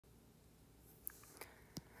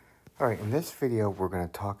All right, in this video, we're going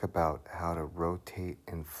to talk about how to rotate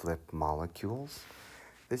and flip molecules.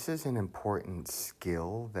 This is an important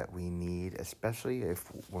skill that we need, especially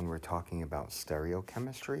when we're talking about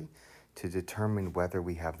stereochemistry, to determine whether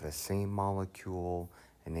we have the same molecule,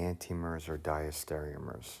 enantiomers, or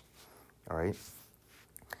diastereomers. All right,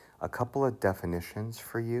 a couple of definitions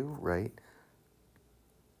for you, right?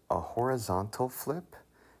 A horizontal flip.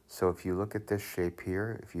 So if you look at this shape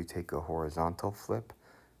here, if you take a horizontal flip,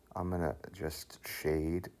 I'm going to just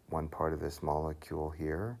shade one part of this molecule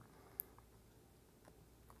here,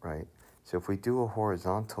 right? So if we do a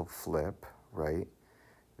horizontal flip, right,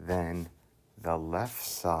 then the left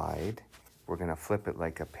side, we're going to flip it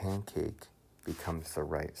like a pancake, becomes the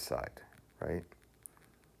right side, right?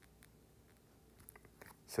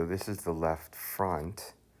 So this is the left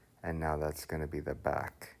front, and now that's going to be the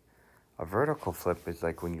back. A vertical flip is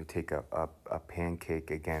like when you take a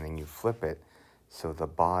pancake again and you flip it, so the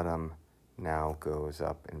bottom now goes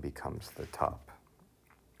up and becomes the top,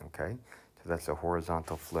 okay? So that's a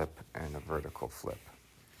horizontal flip and a vertical flip.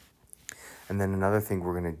 And then another thing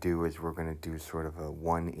we're going to do is we're going to do sort of a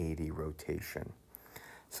 180 rotation.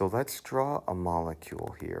 So let's draw a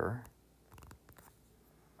molecule here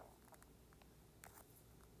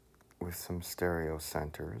with some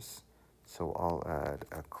stereocenters. So I'll add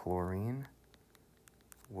a chlorine,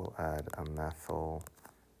 we'll add a methyl,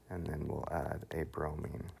 and then we'll add a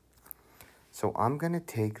bromine. So I'm going to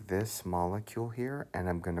take this molecule here and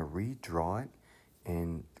I'm going to redraw it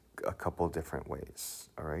in a couple different ways,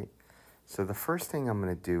 all right? So the first thing I'm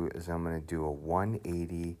going to do is I'm going to do a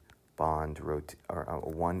 180 a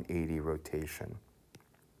 180 rotation.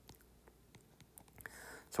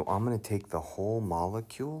 So I'm going to take the whole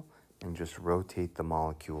molecule and just rotate the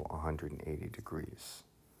molecule 180 degrees,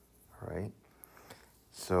 all right?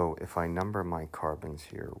 So if I number my carbons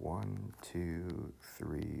here, 1, 2,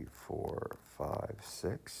 3, 4, 5,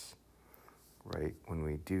 6, right? When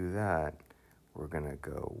we do that, we're going to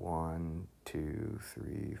go 1, 2,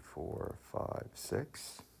 3, 4, 5,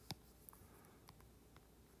 6.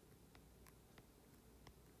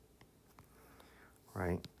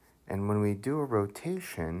 Right? And when we do a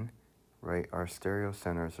rotation, right, our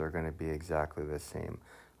stereocenters are going to be exactly the same.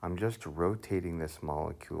 I'm just rotating this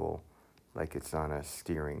molecule like it's on a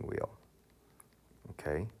steering wheel,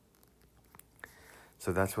 okay?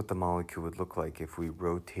 So that's what the molecule would look like if we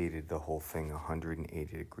rotated the whole thing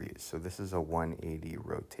 180 degrees. So this is a 180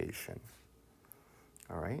 rotation,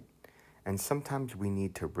 all right? And sometimes we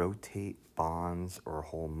need to rotate bonds or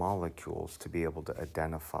whole molecules to be able to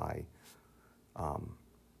identify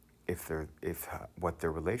what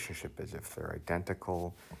their relationship is, if they're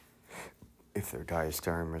identical, if they're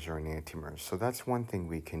diastereomers or enantiomers. So that's one thing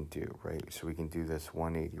we can do, right? So we can do this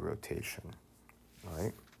 180 rotation, all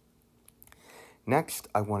right? Next,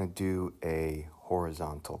 I want to do a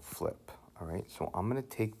horizontal flip, all right? So I'm going to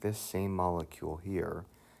take this same molecule here,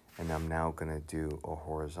 and I'm now going to do a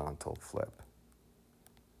horizontal flip.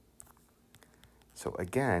 So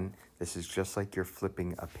again, this is just like you're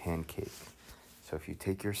flipping a pancake. So if you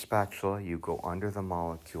take your spatula, you go under the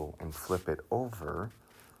molecule and flip it over,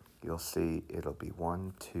 you'll see it'll be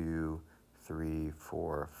 1, 2, 3,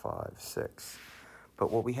 4, 5, 6.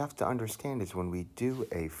 But what we have to understand is when we do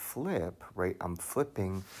a flip, right, I'm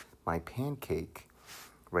flipping my pancake,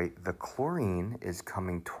 right, the chlorine is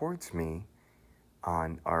coming towards me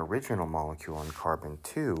on our original molecule on carbon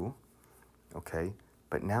 2, okay,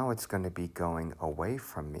 but now it's going to be going away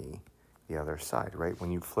from me the other side, right?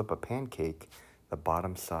 When you flip a pancake, the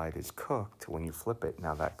bottom side is cooked. When you flip it,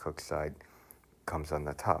 now that cooked side comes on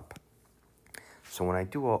the top. So when I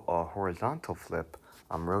do a horizontal flip,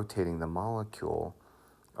 I'm rotating the molecule,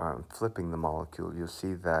 or I'm flipping the molecule. You'll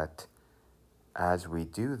see that as we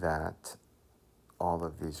do that, all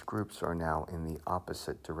of these groups are now in the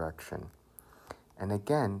opposite direction. And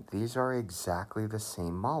again, these are exactly the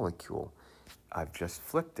same molecule. I've just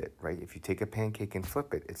flipped it, right? If you take a pancake and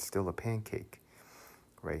flip it, it's still a pancake,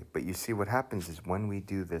 right? But you see what happens is when we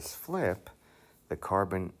do this flip, the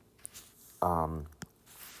carbon,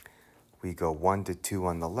 we go 1 to 2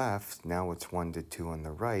 on the left, now it's 1 to 2 on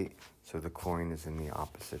the right, so the chlorine is in the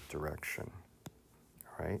opposite direction,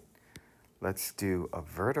 all right? Let's do a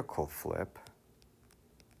vertical flip.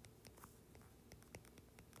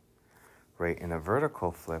 Right, in a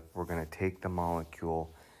vertical flip, we're going to take the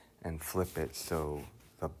molecule and flip it so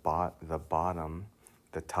the bottom,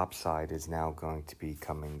 the top side is now going to be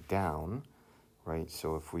coming down, right?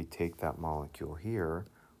 So if we take that molecule here,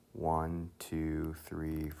 1, 2,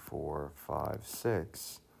 3, 4, 5,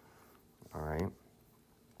 6, all right?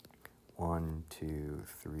 1, 2,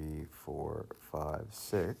 3, 4, 5,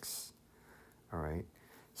 6, all right?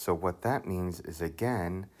 So what that means is,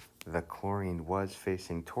 again, the chlorine was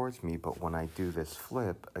facing towards me, but when I do this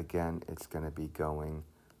flip, again, it's going to be going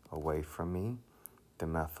away from me. The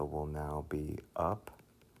methyl will now be up,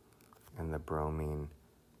 and the bromine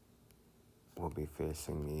will be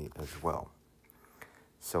facing me as well.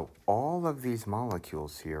 So all of these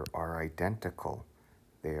molecules here are identical.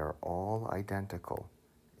 They are all identical.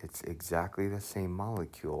 It's exactly the same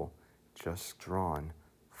molecule, just drawn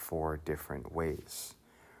 4 different ways,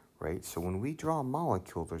 right? So when we draw a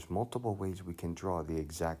molecule, there's multiple ways we can draw the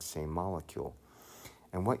exact same molecule.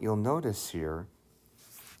 And what you'll notice here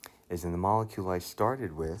is in the molecule I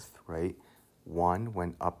started with, right, 1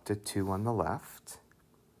 went up to 2 on the left,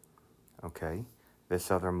 okay?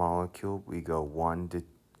 This other molecule, we go 1 to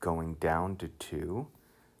going down to 2.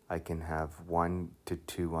 I can have 1 to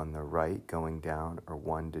 2 on the right going down, or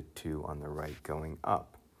 1 to 2 on the right going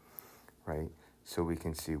up, right? So we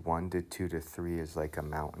can see 1 to 2 to 3 is like a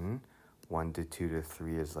mountain. 1 to 2 to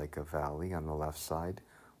 3 is like a valley on the left side.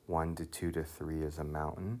 1 to 2 to 3 is a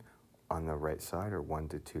mountain on the right side, or 1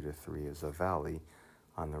 to 2 to 3 is a valley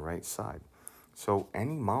on the right side. So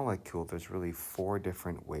any molecule, there's really 4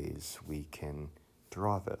 different ways we can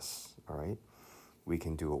draw this, all right? We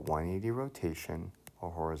can do a 180 rotation, a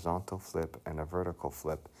horizontal flip, and a vertical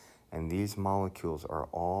flip, and these molecules are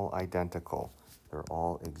all identical. They're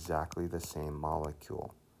all exactly the same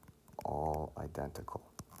molecule, all identical,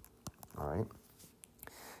 all right?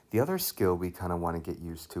 The other skill we kind of want to get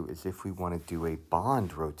used to is if we want to do a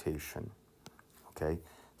bond rotation, okay?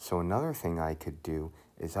 So another thing I could do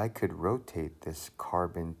is I could rotate this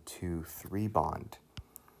carbon 2-3 bond.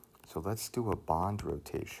 So let's do a bond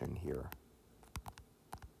rotation here.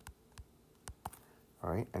 All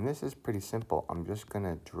right, and this is pretty simple. I'm just going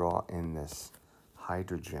to draw in this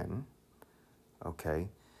hydrogen, okay?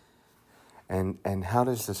 And how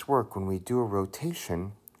does this work? When we do a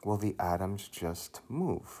rotation, well, the atoms just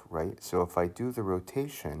move, right? So if I do the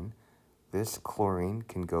rotation, this chlorine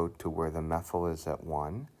can go to where the methyl is at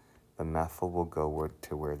 1. The methyl will go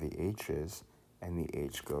to where the H is, and the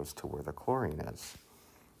H goes to where the chlorine is.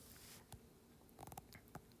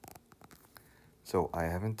 So I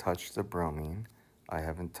haven't touched the bromine. I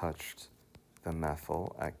haven't touched the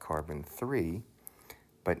methyl at carbon 3,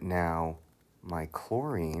 but now my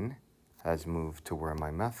chlorine has moved to where my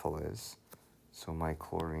methyl is. So my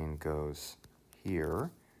chlorine goes here,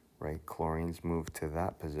 right? Chlorine's moved to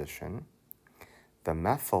that position. The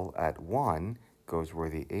methyl at 1 goes where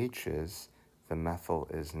the H is. The methyl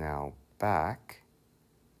is now back,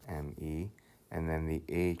 Me, and then the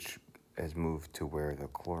H has moved to where the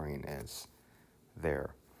chlorine is,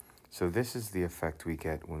 there. So this is the effect we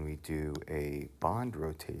get when we do a bond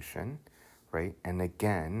rotation, right? And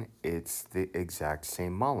again, it's the exact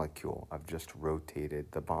same molecule. I've just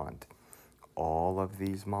rotated the bond. All of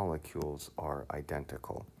these molecules are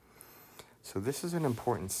identical. So this is an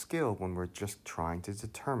important skill when we're just trying to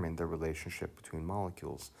determine the relationship between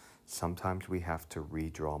molecules. Sometimes we have to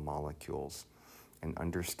redraw molecules, and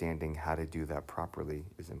understanding how to do that properly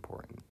is important.